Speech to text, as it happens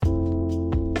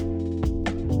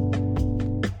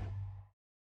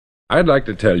I'd like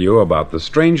to tell you about the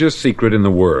strangest secret in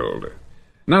the world.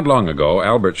 Not long ago,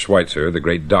 Albert Schweitzer, the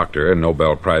great doctor and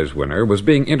Nobel Prize winner, was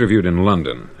being interviewed in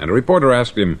London, and a reporter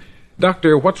asked him,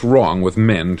 "Doctor, what's wrong with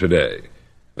men today?"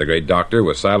 The great doctor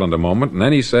was silent a moment, and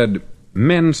then he said,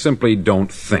 "Men simply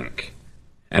don't think."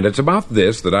 And it's about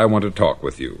this that I want to talk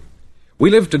with you. We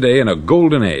live today in a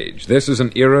golden age. This is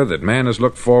an era that man has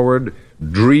looked forward,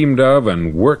 dreamed of,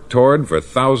 and worked toward for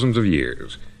thousands of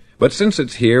years. But since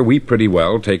it's here, we pretty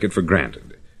well take it for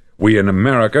granted. We in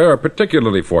America are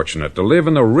particularly fortunate to live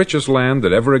in the richest land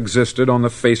that ever existed on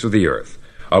the face of the earth,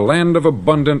 a land of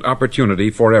abundant opportunity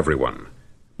for everyone.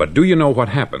 But do you know what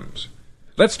happens?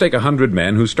 Let's take 100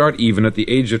 men who start even at the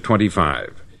age of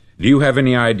 25. Do you have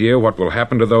any idea what will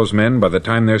happen to those men by the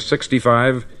time they're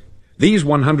 65? These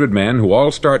 100 men who all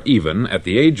start even at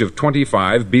the age of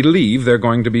 25 believe they're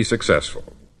going to be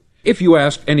successful. If you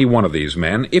asked any one of these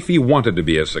men if he wanted to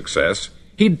be a success,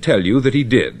 he'd tell you that he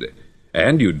did.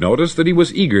 And you'd notice that he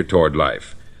was eager toward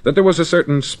life, that there was a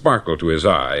certain sparkle to his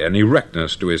eye, an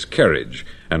erectness to his carriage,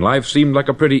 and life seemed like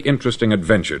a pretty interesting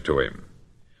adventure to him.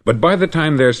 But by the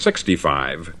time they're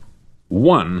 65,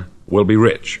 1 will be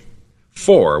rich,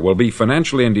 4 will be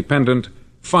financially independent,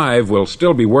 5 will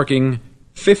still be working,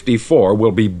 54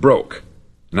 will be broke.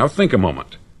 Now think a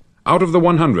moment. Out of the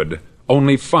 100,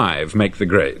 only 5 make the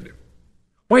grade.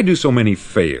 Why do so many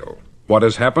fail? What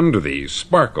has happened to the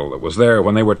sparkle that was there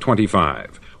when they were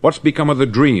 25? What's become of the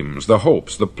dreams, the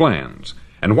hopes, the plans?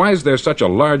 And why is there such a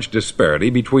large disparity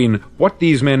between what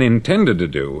these men intended to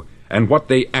do and what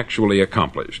they actually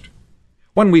accomplished?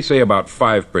 When we say about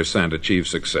 5% achieve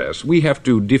success, we have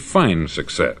to define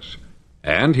success.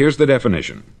 And here's the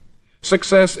definition.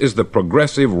 Success is the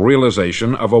progressive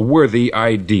realization of a worthy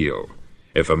ideal.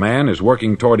 If a man is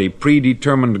working toward a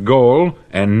predetermined goal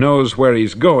and knows where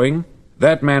he's going,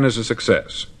 that man is a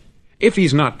success. If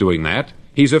he's not doing that,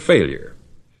 he's a failure.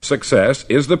 Success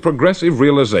is the progressive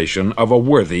realization of a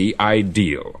worthy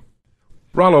ideal.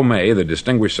 Rollo May, the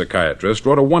distinguished psychiatrist,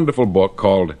 wrote a wonderful book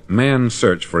called Man's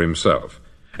Search for Himself.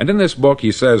 And in this book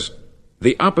he says,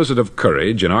 "The opposite of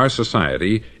courage in our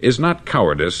society is not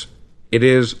cowardice, it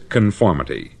is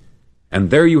conformity."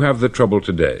 And there you have the trouble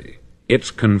today. It's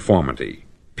conformity.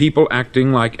 People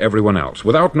acting like everyone else,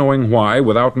 without knowing why,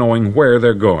 without knowing where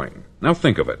they're going. Now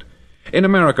think of it. In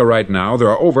America right now, there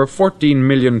are over 14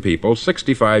 million people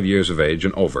 65 years of age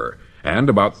and over, and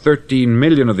about 13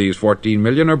 million of these 14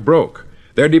 million are broke.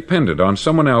 They're dependent on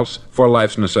someone else for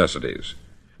life's necessities.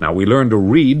 Now, we learn to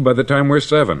read by the time we're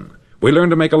 7. We learn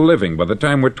to make a living by the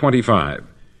time we're 25.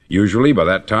 Usually, by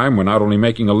that time, we're not only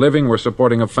making a living, we're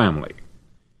supporting a family.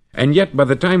 And yet, by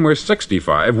the time we're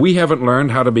 65, we haven't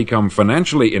learned how to become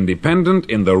financially independent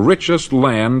in the richest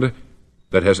land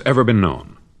that has ever been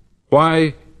known.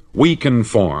 Why? We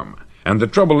conform. And the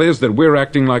trouble is that we're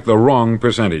acting like the wrong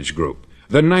percentage group,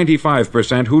 the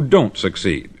 95% who don't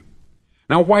succeed.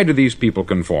 Now, why do these people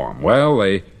conform? Well,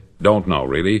 they don't know,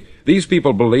 really. These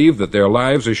people believe that their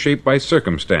lives are shaped by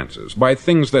circumstances, by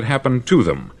things that happen to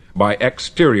them, by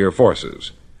exterior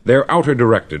forces. They're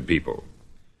outer-directed people.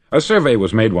 A survey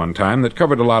was made one time that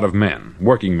covered a lot of men,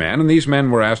 working men, and these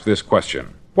men were asked this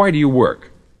question: why do you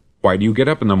work? Why do you get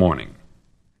up in the morning?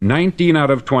 19 out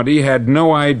of 20 had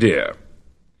no idea.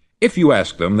 If you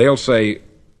ask them, they'll say,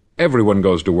 everyone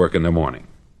goes to work in the morning.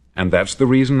 And that's the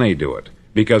reason they do it,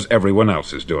 because everyone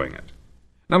else is doing it.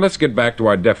 Now let's get back to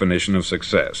our definition of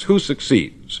success. Who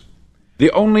succeeds?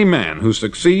 The only man who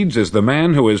succeeds is the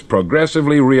man who is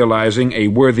progressively realizing a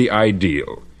worthy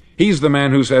ideal. He's the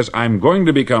man who says, I'm going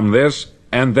to become this,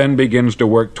 and then begins to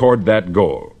work toward that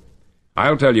goal.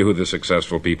 I'll tell you who the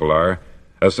successful people are.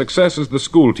 A success is the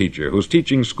school teacher who's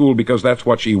teaching school because that's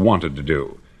what she wanted to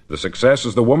do. The success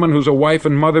is the woman who's a wife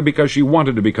and mother because she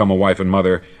wanted to become a wife and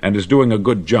mother and is doing a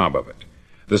good job of it.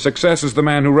 The success is the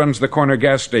man who runs the corner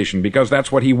gas station because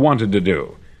that's what he wanted to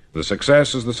do. The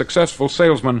success is the successful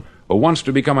salesman who wants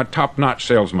to become a top-notch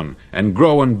salesman and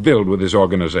grow and build with his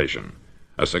organization.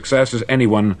 A success is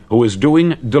anyone who is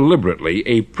doing deliberately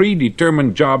a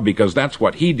predetermined job because that's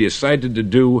what he decided to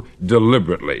do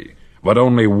deliberately. But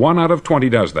only 1 out of 20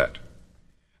 does that.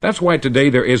 That's why today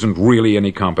there isn't really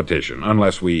any competition,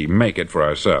 unless we make it for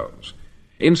ourselves.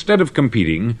 Instead of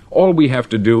competing, all we have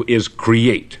to do is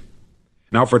create.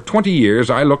 Now, for 20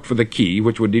 years, I looked for the key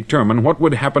which would determine what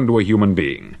would happen to a human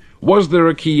being. Was there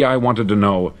a key I wanted to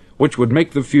know which would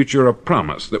make the future a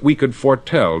promise that we could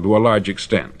foretell to a large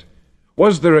extent?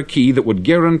 Was there a key that would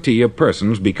guarantee a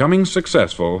person's becoming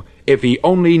successful if he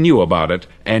only knew about it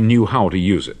and knew how to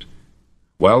use it?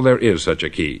 Well, there is such a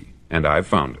key, and I've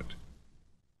found it.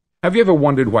 Have you ever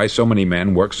wondered why so many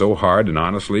men work so hard and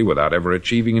honestly without ever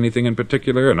achieving anything in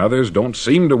particular, and others don't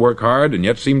seem to work hard and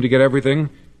yet seem to get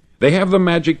everything? They have the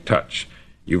magic touch.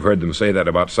 You've heard them say that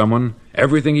about someone.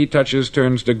 Everything he touches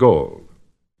turns to gold.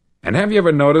 And have you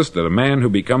ever noticed that a man who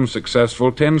becomes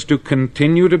successful tends to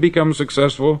continue to become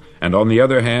successful, and on the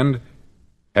other hand,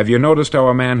 have you noticed how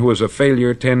a man who is a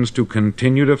failure tends to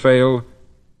continue to fail?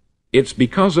 It's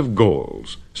because of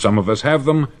goals. Some of us have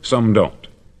them, some don't.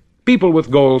 People with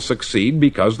goals succeed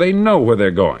because they know where they're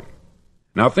going.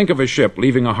 Now think of a ship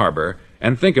leaving a harbor,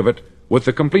 and think of it with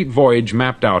the complete voyage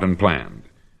mapped out and planned.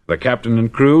 The captain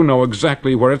and crew know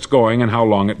exactly where it's going and how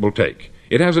long it will take.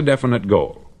 It has a definite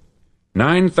goal.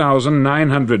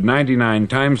 9,999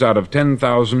 times out of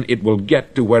 10,000 it will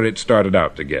get to where it started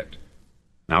out to get.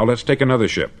 Now let's take another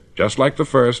ship, just like the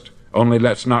first, only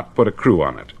let's not put a crew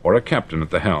on it, or a captain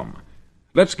at the helm.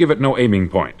 Let's give it no aiming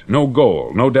point, no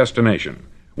goal, no destination.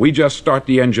 We just start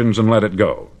the engines and let it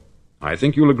go. I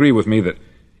think you'll agree with me that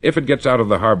if it gets out of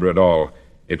the harbor at all,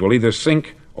 it will either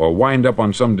sink or wind up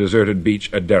on some deserted beach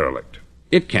a derelict.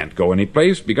 It can't go any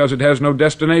place because it has no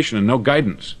destination and no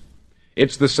guidance.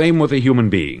 It's the same with a human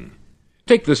being.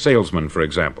 Take the salesman, for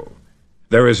example.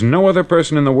 There is no other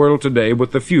person in the world today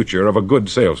with the future of a good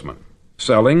salesman.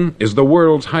 Selling is the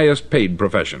world's highest paid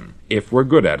profession, if we're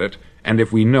good at it and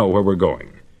if we know where we're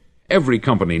going. Every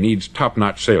company needs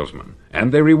top-notch salesmen,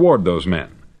 and they reward those men.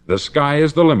 The sky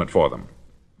is the limit for them.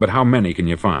 But how many can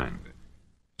you find?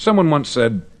 Someone once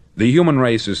said, "The human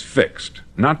race is fixed,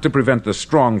 not to prevent the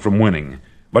strong from winning,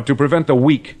 but to prevent the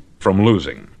weak from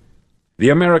losing." The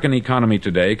American economy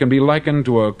today can be likened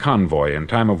to a convoy in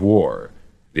time of war.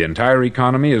 The entire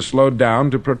economy is slowed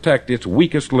down to protect its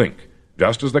weakest link,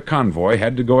 just as the convoy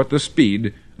had to go at the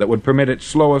speed that would permit its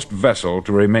slowest vessel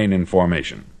to remain in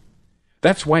formation.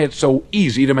 That's why it's so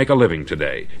easy to make a living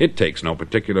today. It takes no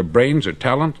particular brains or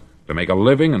talent to make a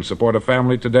living and support a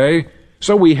family today.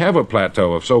 So we have a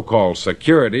plateau of so-called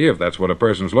security, if that's what a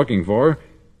person's looking for.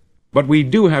 But we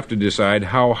do have to decide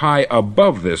how high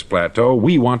above this plateau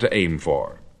we want to aim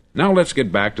for. Now let's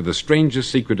get back to the strangest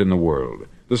secret in the world,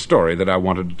 the story that I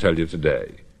wanted to tell you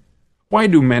today. Why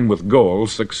do men with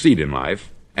goals succeed in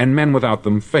life, and men without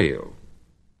them fail?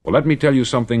 Well, let me tell you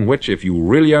something which, if you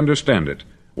really understand it,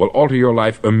 will alter your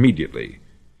life immediately.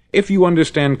 If you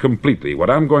understand completely what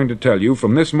I'm going to tell you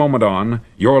from this moment on,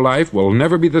 your life will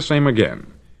never be the same again.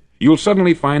 You'll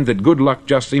suddenly find that good luck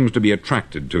just seems to be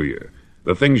attracted to you.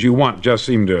 The things you want just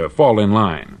seem to fall in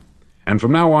line. And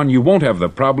from now on, you won't have the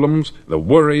problems, the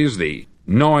worries, the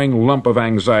gnawing lump of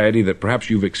anxiety that perhaps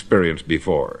you've experienced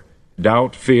before.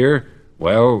 Doubt, fear,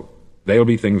 well, they'll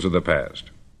be things of the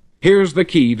past. Here's the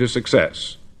key to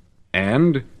success,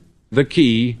 and the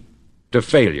key to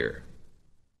failure.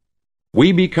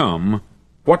 We become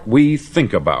what we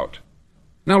think about.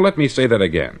 Now let me say that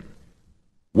again.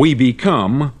 We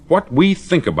become what we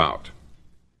think about.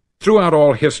 Throughout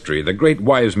all history, the great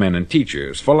wise men and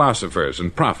teachers, philosophers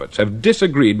and prophets have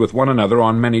disagreed with one another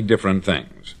on many different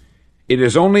things. It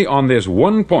is only on this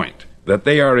one point that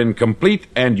they are in complete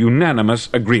and unanimous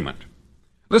agreement.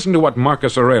 Listen to what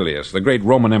Marcus Aurelius, the great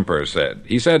Roman emperor, said.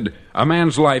 He said, "A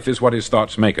man's life is what his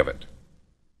thoughts make of it."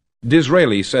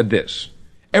 Disraeli said this,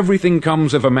 "Everything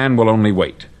comes if a man will only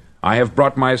wait. I have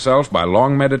brought myself by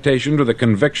long meditation to the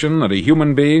conviction that a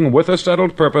human being with a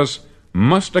settled purpose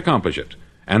must accomplish it,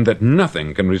 and that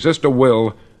nothing can resist a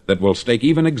will that will stake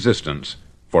even existence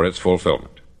for its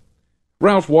fulfillment."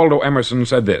 Ralph Waldo Emerson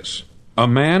said this, "A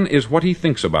man is what he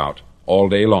thinks about all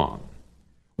day long."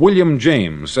 William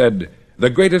James said, "The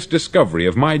greatest discovery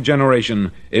of my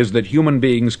generation is that human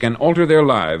beings can alter their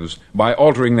lives by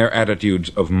altering their attitudes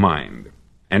of mind."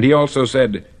 And he also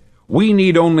said, "We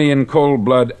need only in cold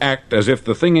blood act as if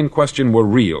the thing in question were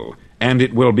real, and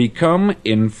it will become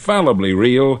infallibly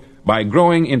real by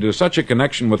growing into such a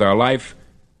connection with our life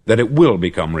that it will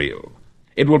become real.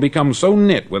 It will become so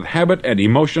knit with habit and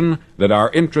emotion that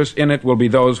our interest in it will be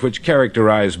those which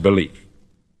characterize belief."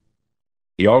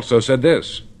 He also said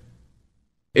this,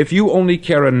 "If you only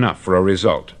care enough for a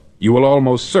result, you will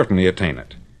almost certainly attain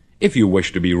it. If you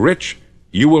wish to be rich,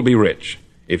 you will be rich.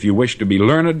 If you wish to be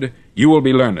learned, you will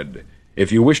be learned.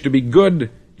 If you wish to be good,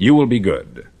 you will be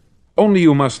good. Only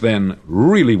you must then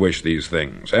really wish these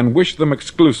things, and wish them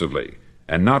exclusively,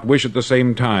 and not wish at the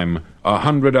same time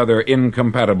 100 other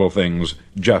incompatible things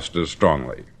just as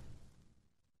strongly."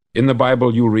 In the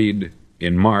Bible you read,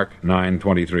 in Mark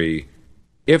 9:23,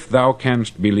 "If thou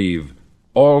canst believe,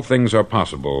 all things are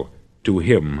possible to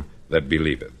him that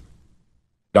believeth."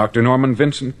 Dr. Norman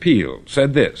Vincent Peale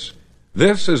said this,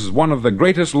 "This is one of the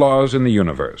greatest laws in the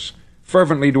universe.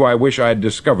 Fervently do I wish I had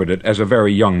discovered it as a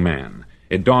very young man.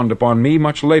 It dawned upon me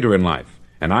much later in life,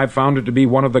 and I've found it to be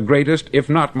one of the greatest, if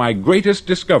not my greatest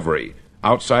discovery,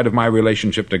 outside of my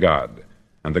relationship to God.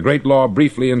 And the great law,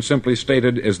 briefly and simply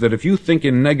stated, is that if you think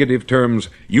in negative terms,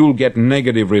 you'll get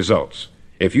negative results.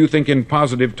 If you think in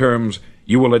positive terms,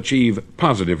 you will achieve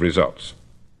positive results.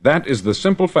 That is the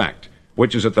simple fact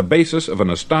which is at the basis of an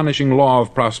astonishing law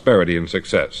of prosperity and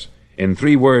success. In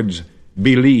 3 words,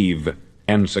 believe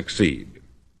and succeed.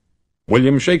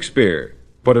 William Shakespeare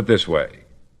put it this way: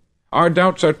 "Our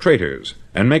doubts are traitors,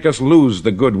 and make us lose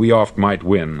the good we oft might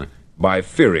win, by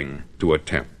fearing to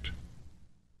attempt."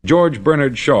 George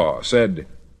Bernard Shaw said,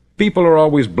 "People are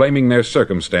always blaming their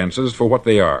circumstances for what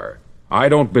they are. I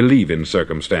don't believe in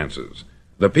circumstances.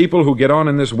 The people who get on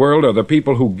in this world are the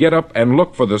people who get up and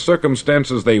look for the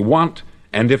circumstances they want,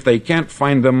 and if they can't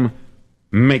find them,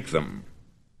 make them."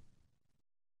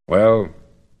 Well,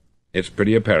 it's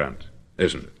pretty apparent,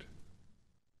 isn't it?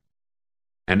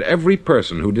 And every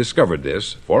person who discovered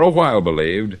this for a while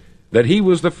believed that he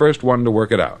was the first one to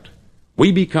work it out.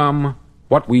 We become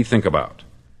what we think about.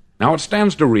 Now, it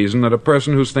stands to reason that a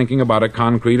person who's thinking about a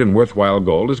concrete and worthwhile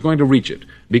goal is going to reach it,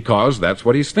 because that's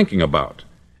what he's thinking about.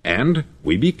 And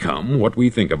we become what we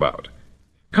think about.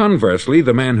 Conversely,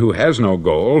 the man who has no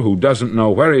goal, who doesn't know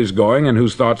where he's going, and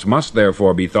whose thoughts must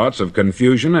therefore be thoughts of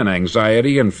confusion and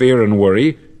anxiety and fear and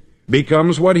worry,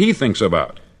 becomes what he thinks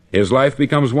about. His life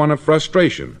becomes one of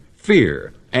frustration,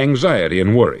 fear, anxiety,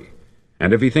 and worry.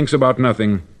 And if he thinks about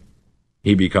nothing,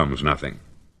 he becomes nothing.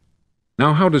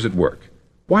 Now, how does it work?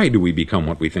 Why do we become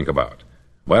what we think about?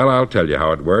 Well, I'll tell you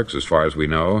how it works as far as we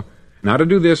know. Now, to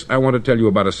do this, I want to tell you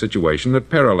about a situation that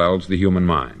parallels the human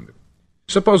mind.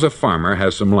 Suppose a farmer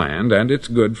has some land, and it's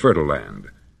good, fertile land.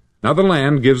 Now, the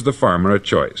land gives the farmer a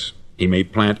choice. He may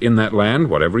plant in that land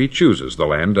whatever he chooses. The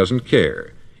land doesn't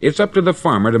care. It's up to the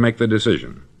farmer to make the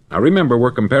decision. Now, remember,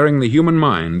 we're comparing the human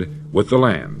mind with the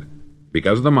land,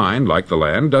 because the mind, like the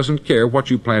land, doesn't care what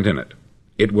you plant in it.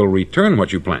 It will return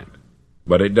what you plant,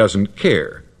 but it doesn't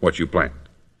care what you plant.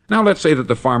 Now, let's say that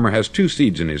the farmer has 2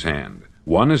 seeds in his hand.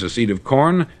 One is a seed of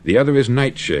corn, the other is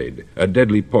nightshade, a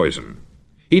deadly poison.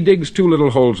 He digs 2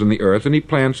 little holes in the earth, and he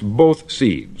plants both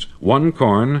seeds, one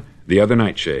corn, the other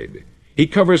nightshade. He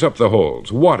covers up the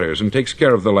holes, waters, and takes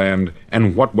care of the land,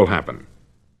 and what will happen?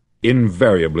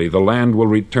 Invariably, the land will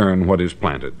return what is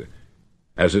planted.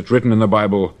 As it's written in the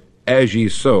Bible, "As ye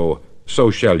sow, so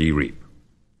shall ye reap."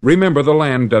 Remember, the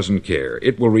land doesn't care.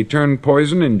 It will return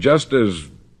poison in just as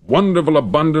wonderful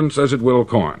abundance as it will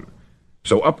corn.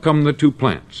 So up come the 2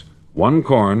 plants, one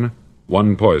corn,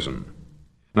 one poison.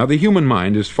 Now, the human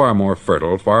mind is far more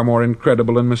fertile, far more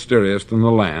incredible and mysterious than the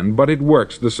land, but it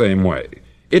works the same way.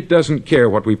 It doesn't care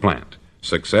what we plant.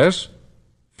 Success,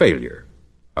 failure.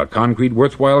 A concrete,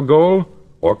 worthwhile goal,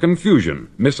 or confusion,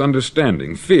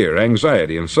 misunderstanding, fear,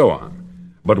 anxiety, and so on.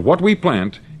 But what we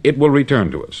plant, it will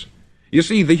return to us. You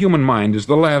see, the human mind is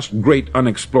the last great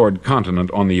unexplored continent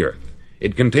on the earth.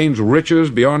 It contains riches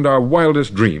beyond our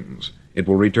wildest dreams. It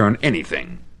will return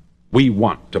anything we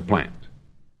want to plant.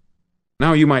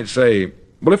 Now, you might say,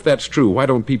 well, if that's true, why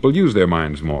don't people use their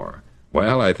minds more?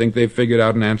 Well, I think they've figured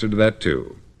out an answer to that,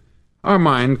 too. Our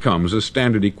mind comes as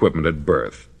standard equipment at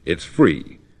birth. It's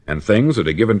free, and things that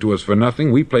are given to us for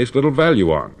nothing we place little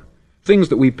value on. Things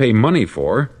that we pay money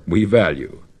for, we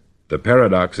value. The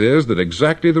paradox is that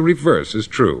exactly the reverse is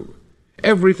true.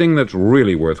 Everything that's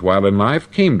really worthwhile in life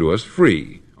came to us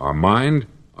free. Our mind,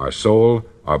 our soul,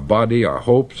 our body, our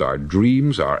hopes, our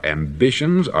dreams, our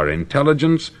ambitions, our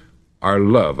intelligence, our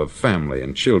love of family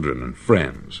and children and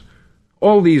friends.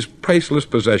 All these priceless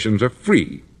possessions are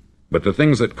free, but the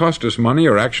things that cost us money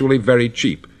are actually very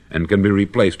cheap and can be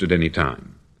replaced at any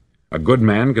time. A good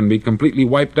man can be completely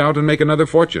wiped out and make another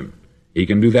fortune. He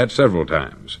can do that several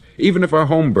times. Even if our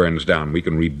home burns down, we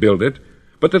can rebuild it,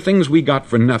 but the things we got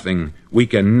for nothing, we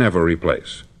can never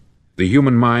replace. The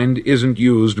human mind isn't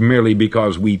used merely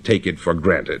because we take it for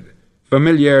granted.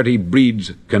 Familiarity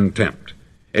breeds contempt.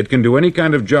 It can do any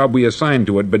kind of job we assign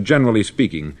to it, but generally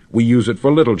speaking, we use it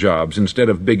for little jobs instead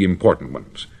of big important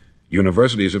ones.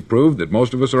 Universities have proved that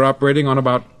most of us are operating on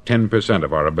about 10%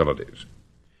 of our abilities.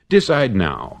 Decide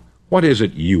now, what is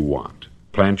it you want?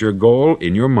 Plant your goal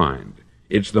in your mind.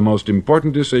 It's the most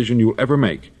important decision you'll ever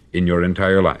make in your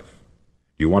entire life.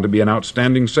 Do you want to be an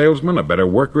outstanding salesman, a better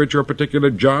worker at your particular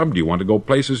job? Do you want to go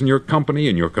places in your company,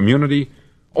 in your community?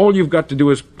 All you've got to do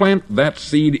is plant that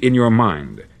seed in your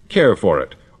mind. Care for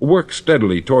it. Work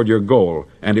steadily toward your goal,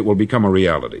 and it will become a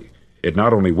reality. It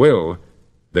not only will,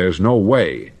 there's no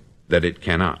way that it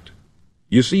cannot.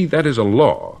 You see, that is a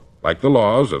law, like the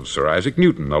laws of Sir Isaac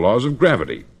Newton, the laws of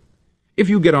gravity. If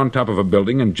you get on top of a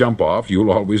building and jump off,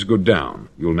 you'll always go down.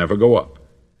 You'll never go up.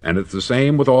 And it's the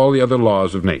same with all the other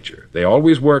laws of nature. They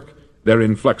always work, they're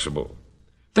inflexible.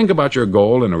 Think about your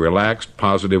goal in a relaxed,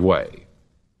 positive way.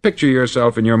 Picture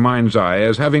yourself in your mind's eye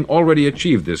as having already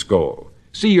achieved this goal.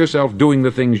 See yourself doing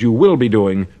the things you will be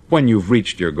doing when you've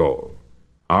reached your goal.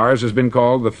 Ours has been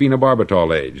called the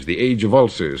phenobarbital age, the age of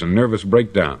ulcers and nervous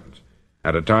breakdowns.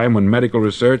 At a time when medical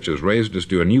research has raised us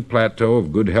to a new plateau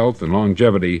of good health and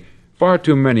longevity, far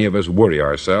too many of us worry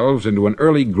ourselves into an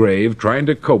early grave trying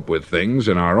to cope with things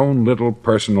in our own little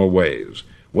personal ways,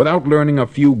 without learning a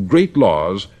few great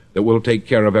laws that will take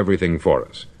care of everything for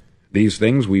us. These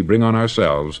things we bring on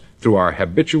ourselves through our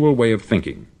habitual way of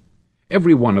thinking.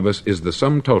 Every one of us is the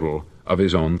sum total of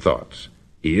his own thoughts.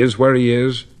 He is where he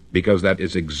is because that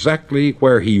is exactly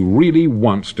where he really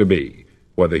wants to be,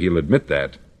 whether he'll admit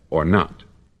that or not.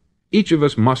 Each of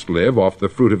us must live off the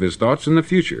fruit of his thoughts in the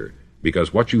future,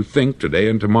 because what you think today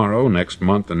and tomorrow, next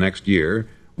month and next year,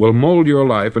 will mold your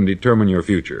life and determine your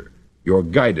future. You're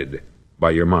guided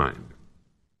by your mind.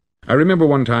 I remember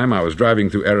one time I was driving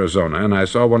through Arizona and I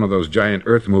saw one of those giant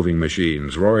earth-moving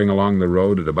machines roaring along the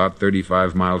road at about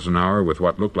 35 miles an hour with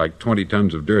what looked like 20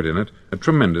 tons of dirt in it, a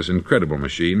tremendous, incredible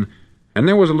machine, and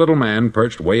there was a little man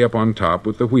perched way up on top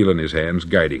with the wheel in his hands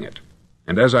guiding it.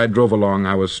 And as I drove along,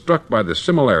 I was struck by the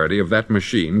similarity of that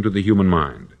machine to the human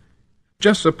mind.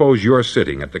 Just suppose you're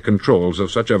sitting at the controls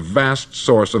of such a vast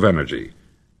source of energy.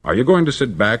 Are you going to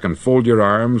sit back and fold your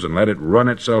arms and let it run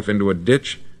itself into a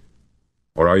ditch?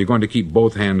 Or are you going to keep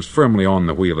both hands firmly on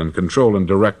the wheel and control and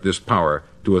direct this power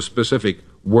to a specific,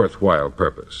 worthwhile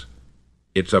purpose?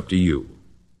 It's up to you.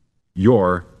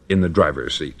 You're in the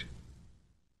driver's seat.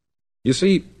 You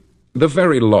see, the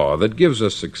very law that gives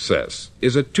us success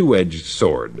is a two-edged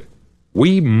sword.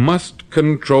 We must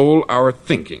control our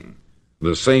thinking.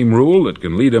 The same rule that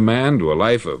can lead a man to a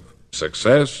life of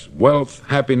success, wealth,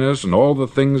 happiness, and all the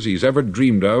things he's ever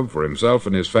dreamed of for himself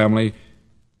and his family,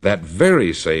 that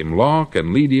very same law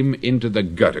can lead him into the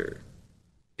gutter.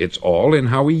 It's all in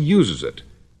how he uses it,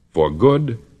 for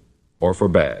good or for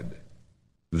bad.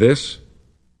 This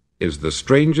is the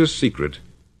strangest secret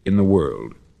in the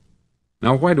world.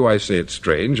 Now, why do I say it's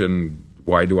strange, and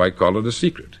why do I call it a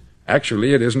secret?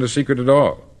 Actually, it isn't a secret at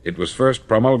all. It was first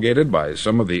promulgated by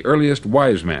some of the earliest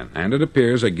wise men, and it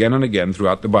appears again and again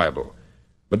throughout the Bible.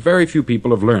 But very few people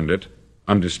have learned it,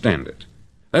 understand it.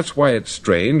 That's why it's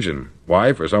strange, and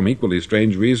why, for some equally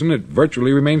strange reason, it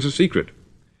virtually remains a secret.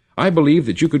 I believe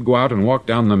that you could go out and walk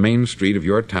down the main street of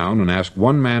your town and ask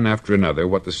one man after another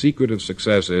what the secret of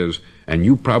success is, and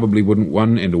you probably wouldn't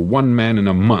run into one man in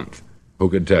a month who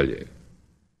could tell you.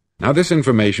 Now, this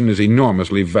information is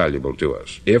enormously valuable to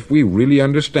us, if we really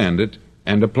understand it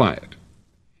and apply it.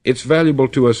 It's valuable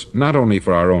to us not only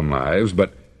for our own lives,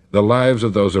 but the lives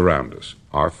of those around us,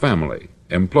 our family,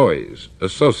 employees,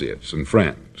 associates, and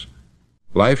friends.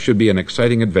 Life should be an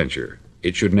exciting adventure.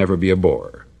 It should never be a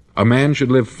bore. A man should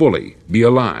live fully, be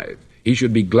alive. He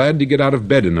should be glad to get out of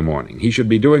bed in the morning. He should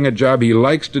be doing a job he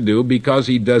likes to do because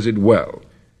he does it well.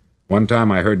 One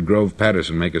time I heard Grove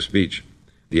Patterson make a speech,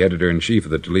 the editor-in-chief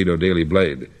of the Toledo Daily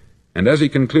Blade, and as he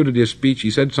concluded his speech, he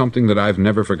said something that I've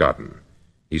never forgotten.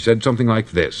 He said something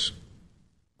like this: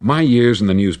 "My years in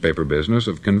the newspaper business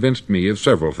have convinced me of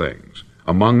several things,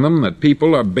 among them that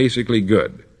people are basically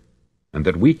good, and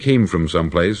that we came from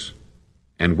someplace,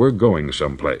 and we're going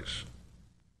someplace.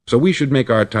 So we should make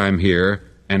our time here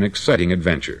an exciting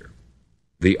adventure.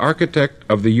 The architect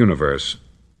of the universe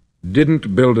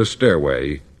didn't build a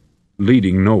stairway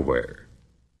leading nowhere."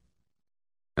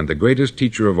 And the greatest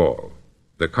teacher of all,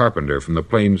 the carpenter from the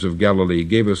plains of Galilee,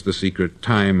 gave us the secret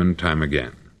time and time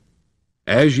again.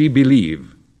 "As ye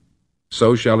believe,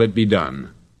 so shall it be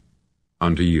done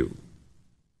unto you."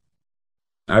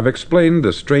 I've explained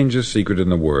the strangest secret in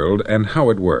the world and how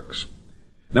it works.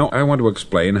 Now I want to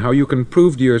explain how you can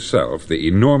prove to yourself the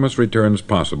enormous returns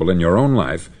possible in your own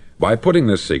life by putting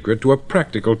this secret to a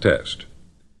practical test.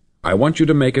 I want you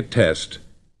to make a test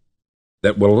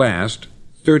that will last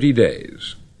 30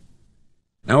 days.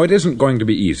 Now, it isn't going to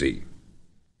be easy.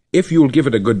 If you'll give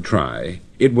it a good try,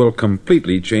 it will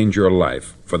completely change your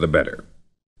life for the better.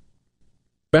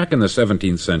 Back in the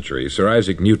 17th century, Sir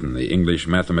Isaac Newton, the English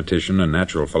mathematician and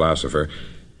natural philosopher,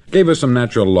 gave us some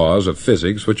natural laws of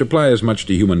physics which apply as much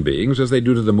to human beings as they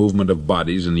do to the movement of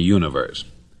bodies in the universe.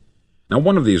 Now,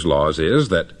 one of these laws is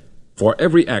that for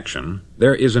every action,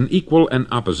 there is an equal and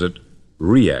opposite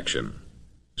reaction.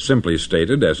 Simply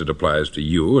stated, as it applies to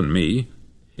you and me,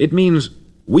 it means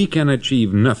we can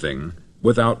achieve nothing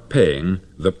without paying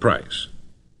the price.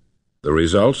 The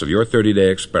results of your 30-day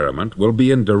experiment will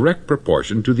be in direct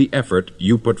proportion to the effort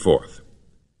you put forth.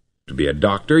 To be a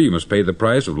doctor, you must pay the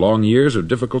price of long years of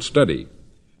difficult study.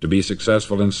 To be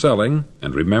successful in selling,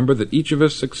 and remember that each of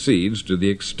us succeeds to the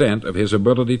extent of his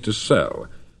ability to sell,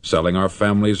 selling our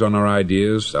families on our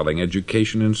ideas, selling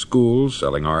education in schools,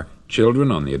 selling our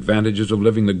children on the advantages of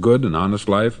living the good and honest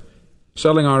life,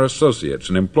 selling our associates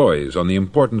and employees on the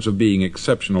importance of being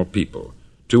exceptional people,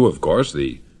 to, of course,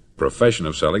 the profession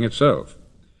of selling itself.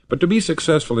 But to be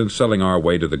successful in selling our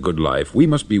way to the good life, we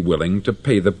must be willing to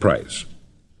pay the price.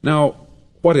 Now,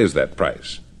 what is that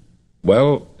price?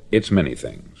 Well, it's many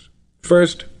things.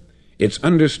 First, it's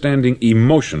understanding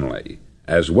emotionally,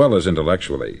 as well as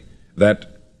intellectually, that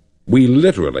we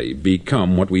literally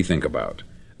become what we think about,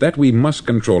 that we must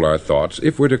control our thoughts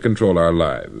if we're to control our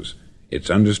lives. It's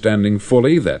understanding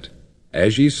fully that,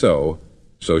 as ye sow,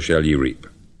 so shall ye reap.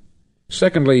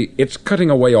 Secondly, it's cutting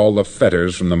away all the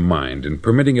fetters from the mind and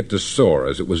permitting it to soar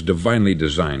as it was divinely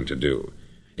designed to do.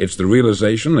 It's the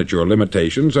realization that your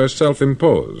limitations are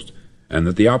self-imposed, and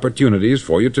that the opportunities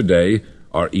for you today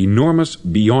are enormous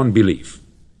beyond belief.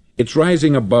 It's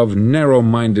rising above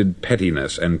narrow-minded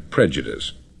pettiness and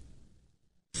prejudice.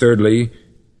 Thirdly,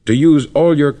 to use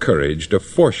all your courage to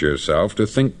force yourself to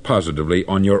think positively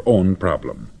on your own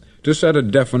problem, to set a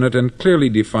definite and clearly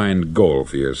defined goal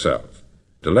for yourself,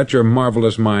 to let your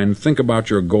marvelous mind think about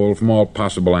your goal from all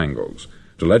possible angles,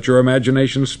 to let your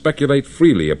imagination speculate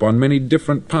freely upon many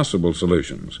different possible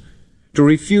solutions, to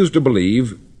refuse to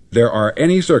believe there are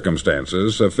any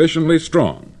circumstances sufficiently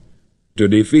strong to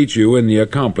defeat you in the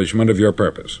accomplishment of your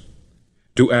purpose,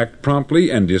 to act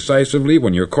promptly and decisively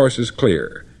when your course is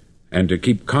clear, and to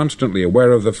keep constantly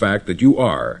aware of the fact that you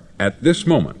are, at this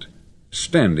moment,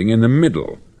 standing in the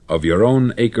middle of your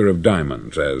own acre of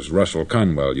diamonds, as Russell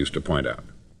Conwell used to point out.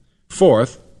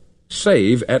 Fourth,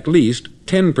 save at least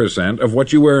 10% of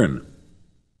what you earn.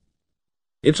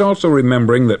 It's also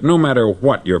remembering that no matter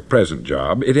what your present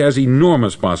job, it has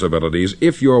enormous possibilities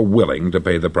if you're willing to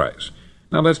pay the price.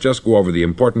 Now let's just go over the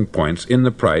important points in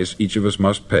the price each of us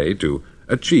must pay to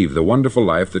achieve the wonderful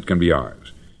life that can be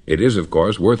ours. It is, of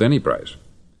course, worth any price.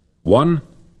 1.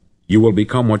 You will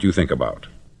become what you think about.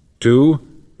 2.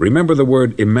 Remember the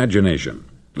word imagination.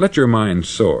 Let your mind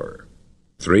soar.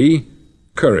 3.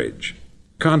 Courage.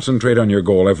 Concentrate on your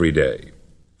goal every day.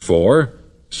 4.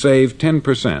 Save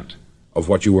 10% of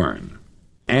what you earn.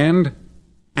 And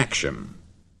action.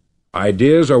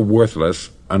 Ideas are worthless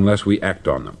unless we act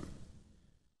on them.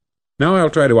 Now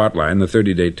I'll try to outline the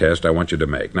 30-day test I want you to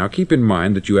make. Now keep in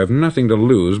mind that you have nothing to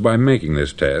lose by making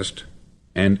this test,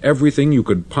 and everything you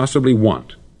could possibly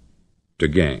want to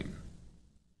gain.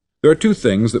 There are two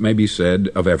things that may be said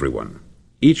of everyone.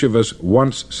 Each of us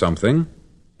wants something,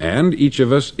 and each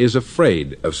of us is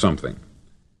afraid of something.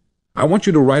 I want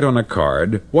you to write on a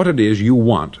card what it is you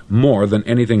want more than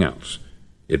anything else.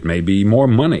 It may be more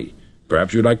money.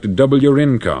 Perhaps you'd like to double your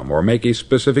income or make a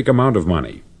specific amount of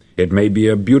money. It may be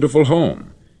a beautiful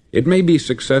home. It may be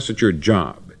success at your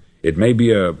job. It may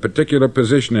be a particular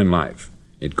position in life.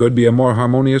 It could be a more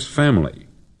harmonious family.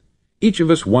 Each of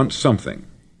us wants something.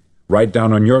 Write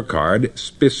down on your card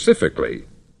specifically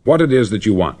what it is that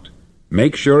you want.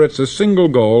 Make sure it's a single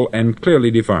goal and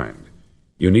clearly defined.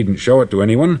 You needn't show it to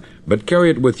anyone, but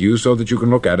carry it with you so that you can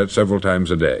look at it several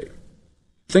times a day.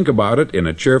 Think about it in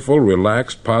a cheerful,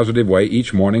 relaxed, positive way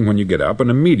each morning when you get up, and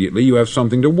immediately you have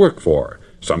something to work for,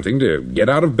 something to get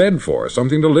out of bed for,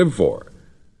 something to live for.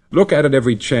 Look at it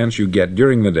every chance you get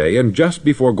during the day and just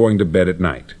before going to bed at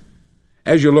night.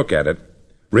 As you look at it,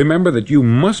 remember that you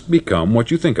must become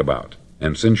what you think about,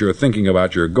 and since you're thinking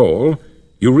about your goal,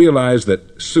 you realize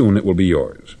that soon it will be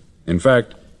yours. In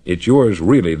fact, it's yours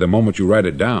really the moment you write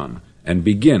it down and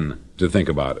begin to think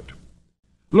about it.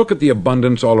 Look at the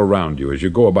abundance all around you as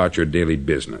you go about your daily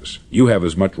business. You have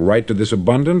as much right to this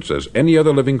abundance as any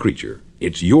other living creature.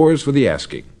 It's yours for the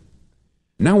asking.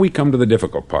 Now we come to the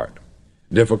difficult part.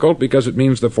 Difficult because it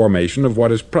means the formation of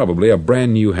what is probably a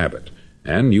brand new habit,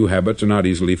 and new habits are not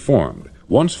easily formed.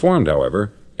 Once formed,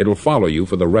 however, it'll follow you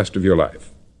for the rest of your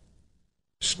life.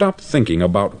 Stop thinking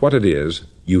about what it is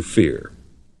you fear.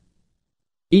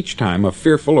 Each time a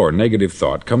fearful or negative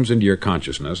thought comes into your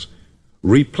consciousness,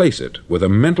 replace it with a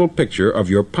mental picture of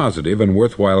your positive and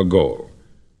worthwhile goal.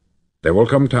 There will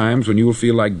come times when you will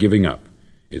feel like giving up.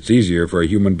 It's easier for a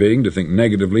human being to think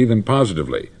negatively than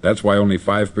positively. That's why only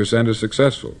 5% is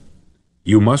successful.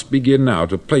 You must begin now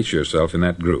to place yourself in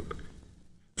that group.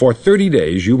 For 30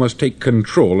 days you must take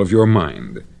control of your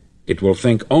mind. It will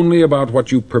think only about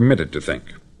what you permit it to think.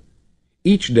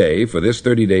 Each day for this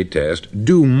 30-day test,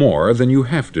 do more than you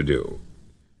have to do.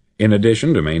 In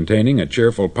addition to maintaining a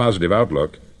cheerful, positive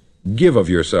outlook, give of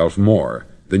yourself more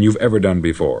than you've ever done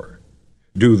before.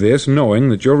 Do this knowing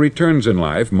that your returns in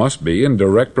life must be in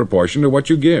direct proportion to what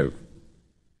you give.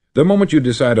 The moment you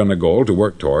decide on a goal to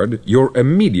work toward, you're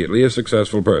immediately a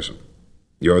successful person.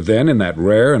 You're then in that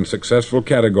rare and successful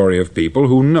category of people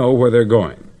who know where they're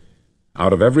going.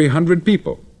 Out of every 100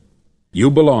 people,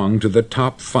 you belong to the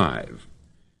top 5.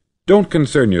 Don't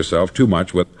concern yourself too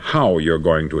much with how you're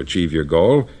going to achieve your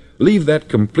goal. Leave that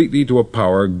completely to a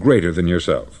power greater than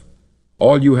yourself.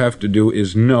 All you have to do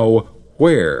is know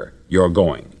where you're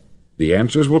going. The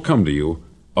answers will come to you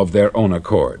of their own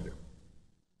accord.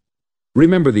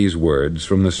 Remember these words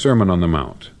from the Sermon on the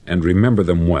Mount, and remember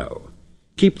them well.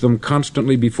 Keep them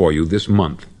constantly before you this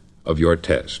month of your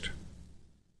test.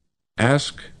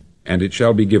 Ask, and it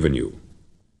shall be given you.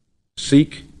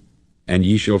 Seek, and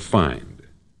ye shall find.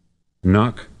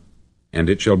 Knock, and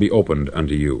it shall be opened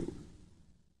unto you.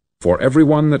 For every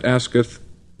one that asketh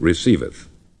receiveth,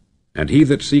 and he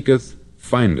that seeketh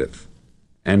findeth,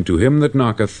 and to him that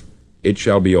knocketh it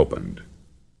shall be opened.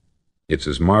 It's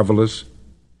as marvelous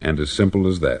and as simple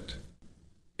as that.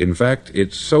 In fact,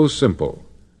 it's so simple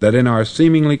that in our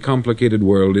seemingly complicated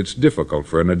world it's difficult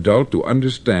for an adult to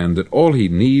understand that all he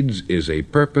needs is a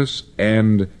purpose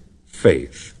and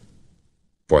faith.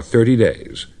 For 30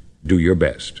 days, do your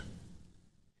best.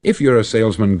 If you're a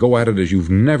salesman, go at it as you've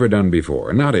never done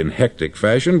before, not in hectic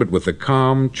fashion, but with the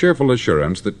calm, cheerful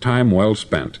assurance that time well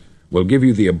spent will give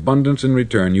you the abundance in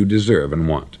return you deserve and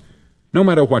want. No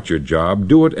matter what your job,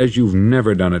 do it as you've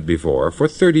never done it before for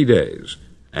 30 days.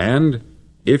 And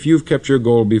if you've kept your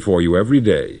goal before you every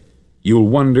day, you'll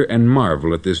wonder and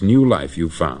marvel at this new life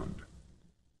you've found.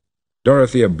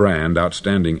 Dorothea Brand,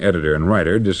 outstanding editor and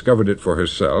writer, discovered it for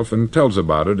herself and tells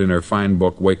about it in her fine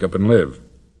book, Wake Up and Live.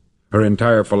 Her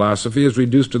entire philosophy is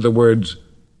reduced to the words,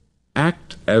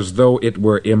 act as though it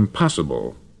were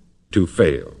impossible to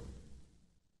fail.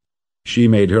 She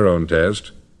made her own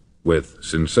test with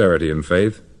sincerity and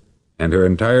faith, and her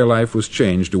entire life was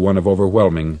changed to one of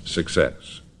overwhelming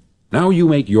success. Now you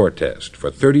make your test for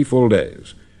 30 full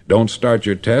days. Don't start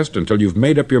your test until you've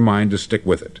made up your mind to stick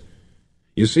with it.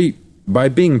 You see, by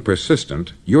being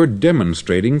persistent, you're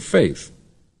demonstrating faith.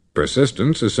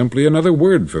 Persistence is simply another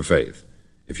word for faith.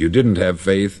 If you didn't have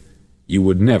faith, you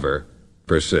would never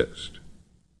persist.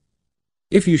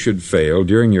 If you should fail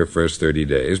during your first 30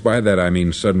 days, by that I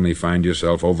mean suddenly find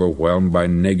yourself overwhelmed by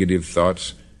negative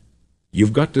thoughts,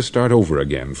 you've got to start over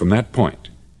again from that point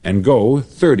and go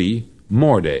 30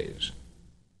 more days.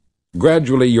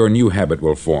 Gradually your new habit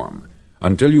will form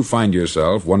until you find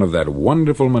yourself one of that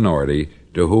wonderful minority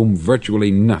to whom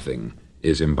virtually nothing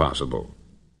is impossible.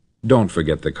 Don't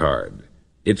forget the card.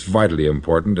 It's vitally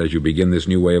important as you begin this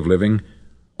new way of living.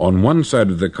 On one side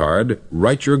of the card,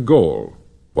 write your goal,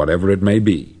 whatever it may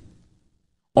be.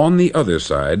 On the other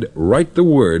side, write the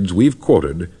words we've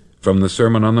quoted from the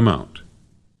Sermon on the Mount.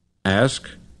 Ask,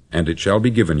 and it shall be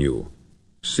given you.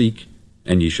 Seek,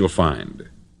 and ye shall find.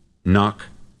 Knock,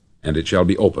 and it shall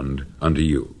be opened unto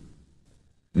you.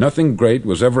 Nothing great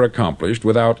was ever accomplished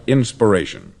without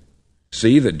inspiration.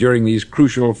 See that during these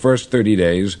crucial first 30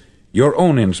 days, your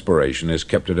own inspiration is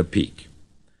kept at a peak.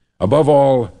 Above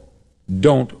all,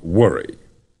 don't worry.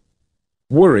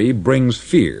 Worry brings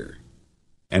fear,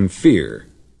 and fear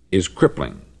is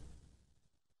crippling.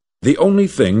 The only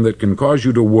thing that can cause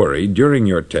you to worry during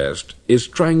your test is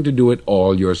trying to do it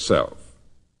all yourself.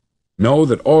 Know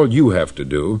that all you have to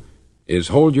do is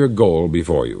hold your goal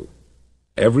before you.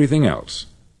 Everything else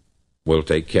will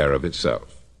take care of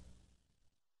itself.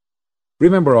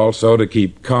 Remember also to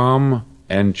keep calm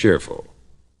and cheerful.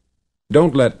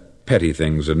 Don't let petty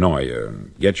things annoy you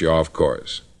and get you off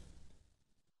course.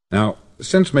 Now,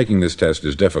 since making this test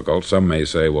is difficult, some may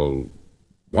say, well,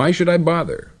 why should I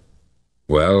bother?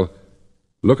 Well,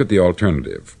 look at the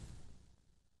alternative.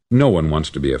 No one wants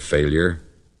to be a failure.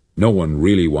 No one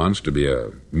really wants to be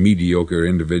a mediocre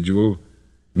individual.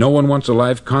 No one wants a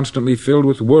life constantly filled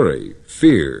with worry,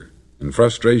 fear, and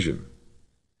frustration.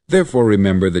 Therefore,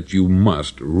 remember that you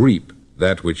must reap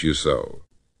that which you sow.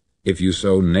 If you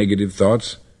sow negative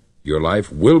thoughts, your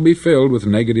life will be filled with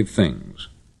negative things.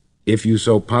 If you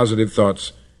sow positive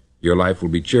thoughts, your life will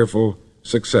be cheerful,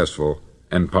 successful,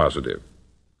 and positive.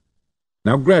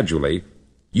 Now, gradually,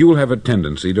 you will have a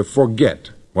tendency to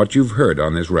forget what you've heard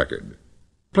on this record.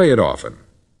 Play it often.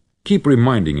 Keep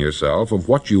reminding yourself of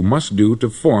what you must do to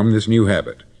form this new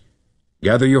habit.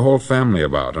 Gather your whole family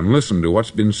about and listen to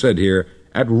what's been said here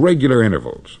at regular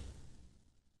intervals.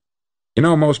 You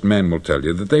know, most men will tell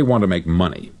you that they want to make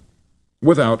money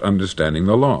without understanding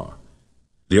the law.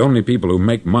 The only people who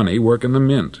make money work in the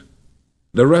mint.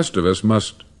 The rest of us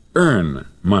must earn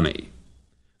money.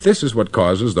 This is what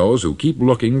causes those who keep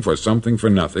looking for something for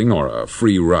nothing or a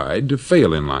free ride to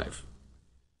fail in life.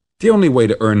 The only way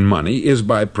to earn money is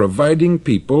by providing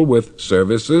people with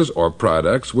services or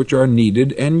products which are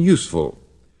needed and useful.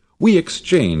 We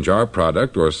exchange our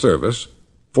product or service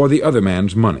for the other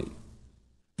man's money.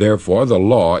 Therefore, the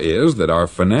law is that our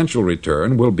financial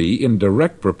return will be in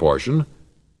direct proportion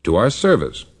to our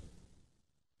service.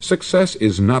 Success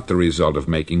is not the result of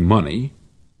making money.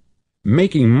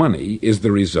 Making money is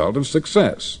the result of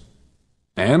success,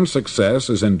 and success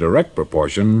is in direct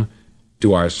proportion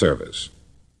to our service.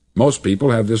 Most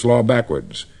people have this law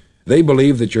backwards. They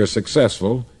believe that you're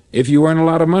successful if you earn a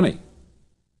lot of money.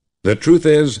 The truth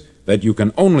is that you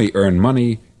can only earn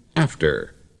money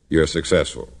after you're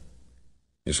successful.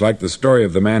 It's like the story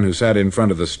of the man who sat in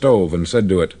front of the stove and said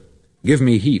to it, "Give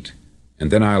me heat,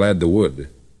 and then I'll add the wood."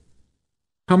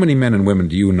 How many men and women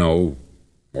do you know,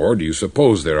 or do you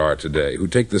suppose there are today, who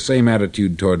take the same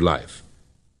attitude toward life?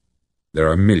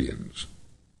 There are millions.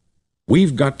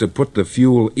 We've got to put the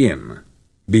fuel in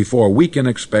before we can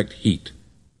expect heat.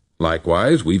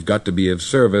 Likewise, we've got to be of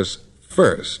service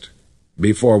first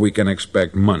before we can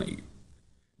expect money.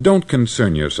 Don't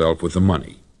concern yourself with the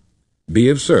money. Be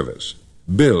of service.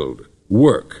 Build,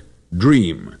 work,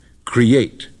 dream,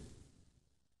 create.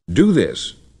 Do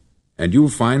this, and you'll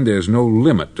find there's no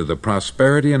limit to the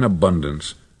prosperity and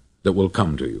abundance that will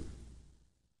come to you.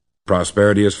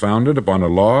 Prosperity is founded upon a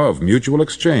law of mutual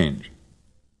exchange.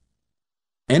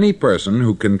 Any person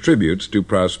who contributes to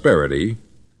prosperity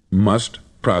must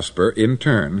prosper in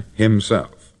turn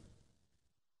himself.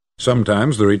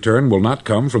 Sometimes the return will not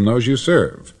come from those you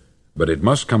serve, but it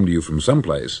must come to you from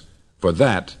someplace, for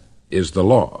that is the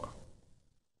law.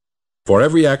 For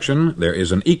every action there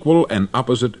is an equal and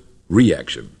opposite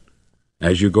reaction.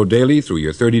 As you go daily through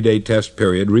your 30-day test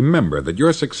period, remember that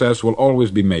your success will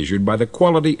always be measured by the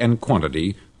quality and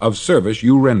quantity of service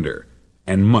you render,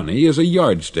 and money is a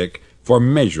yardstick for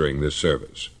measuring this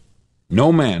service.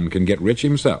 No man can get rich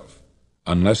himself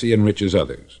unless he enriches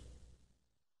others.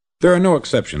 There are no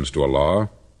exceptions to a law.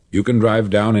 You can drive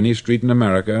down any street in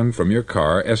America and from your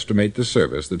car estimate the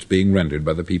service that's being rendered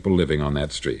by the people living on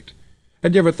that street.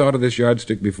 Had you ever thought of this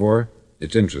yardstick before?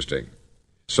 It's interesting.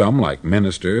 Some, like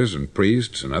ministers and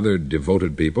priests and other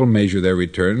devoted people, measure their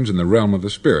returns in the realm of the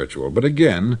spiritual, but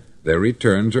again, their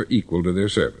returns are equal to their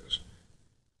service.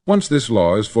 Once this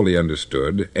law is fully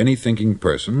understood, any thinking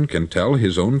person can tell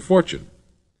his own fortune.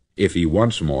 If he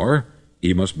wants more,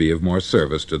 he must be of more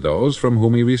service to those from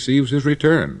whom he receives his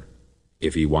return.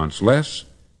 If he wants less,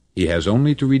 he has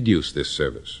only to reduce this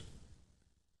service.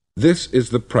 This is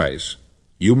the price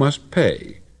you must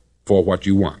pay for what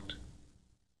you want.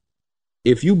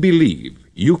 If you believe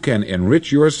you can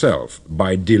enrich yourself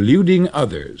by deluding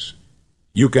others,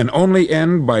 you can only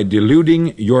end by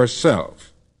deluding yourself.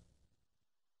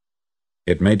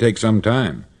 It may take some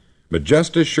time, but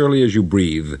just as surely as you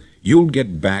breathe, you'll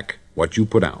get back what you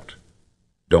put out.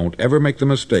 Don't ever make the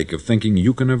mistake of thinking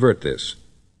you can avert this.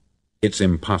 It's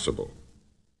impossible.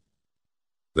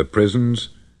 The prisons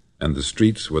and the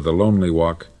streets where the lonely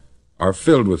walk are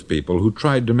filled with people who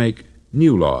tried to make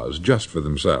new laws just for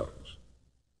themselves.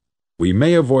 We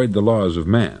may avoid the laws of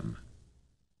man,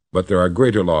 but there are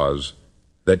greater laws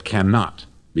that cannot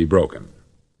be broken.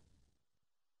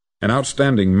 An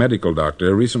outstanding medical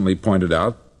doctor recently pointed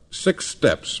out 6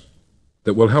 steps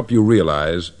that will help you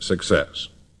realize success.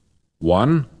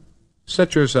 1.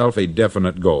 Set yourself a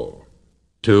definite goal.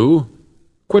 2.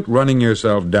 Quit running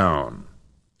yourself down.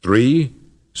 3.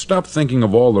 Stop thinking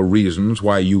of all the reasons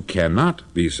why you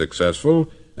cannot be successful,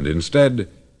 and instead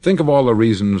think of all the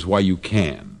reasons why you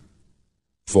can.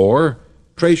 4.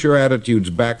 Trace your attitudes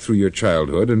back through your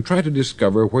childhood and try to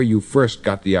discover where you first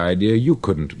got the idea you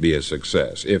couldn't be a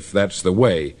success, if that's the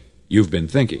way you've been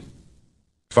thinking.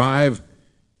 5.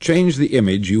 Change the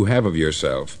image you have of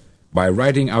yourself by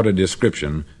writing out a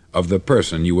description of the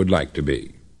person you would like to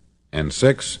be. And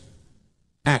 6.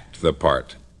 Act the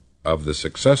part of the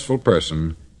successful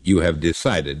person you have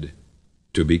decided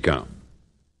to become.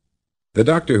 The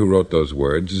doctor who wrote those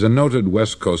words is a noted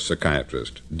West Coast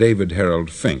psychiatrist, David Harold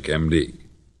Fink, M.D.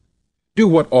 Do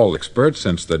what all experts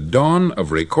since the dawn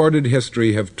of recorded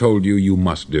history have told you you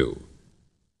must do.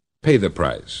 Pay the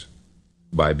price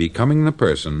by becoming the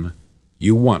person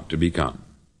you want to become.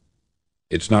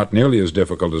 It's not nearly as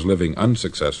difficult as living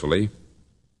unsuccessfully.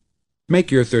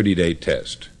 Make your 30-day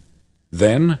test.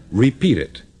 Then repeat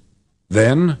it.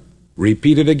 Then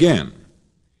repeat it again.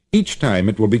 Each time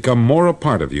it will become more a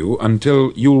part of you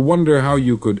until you'll wonder how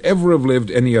you could ever have lived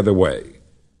any other way.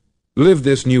 Live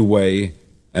this new way,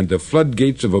 and the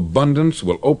floodgates of abundance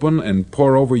will open and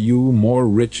pour over you more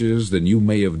riches than you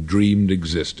may have dreamed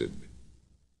existed.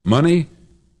 Money?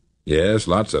 Yes,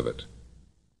 lots of it.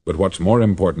 But what's more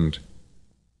important,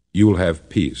 you'll have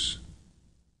peace.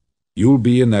 You'll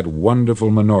be in that wonderful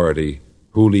minority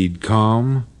who lead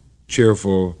calm,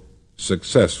 cheerful,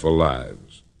 successful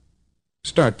lives.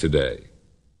 Start today.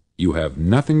 You have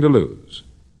nothing to lose,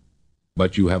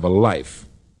 but you have a life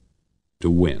to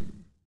win.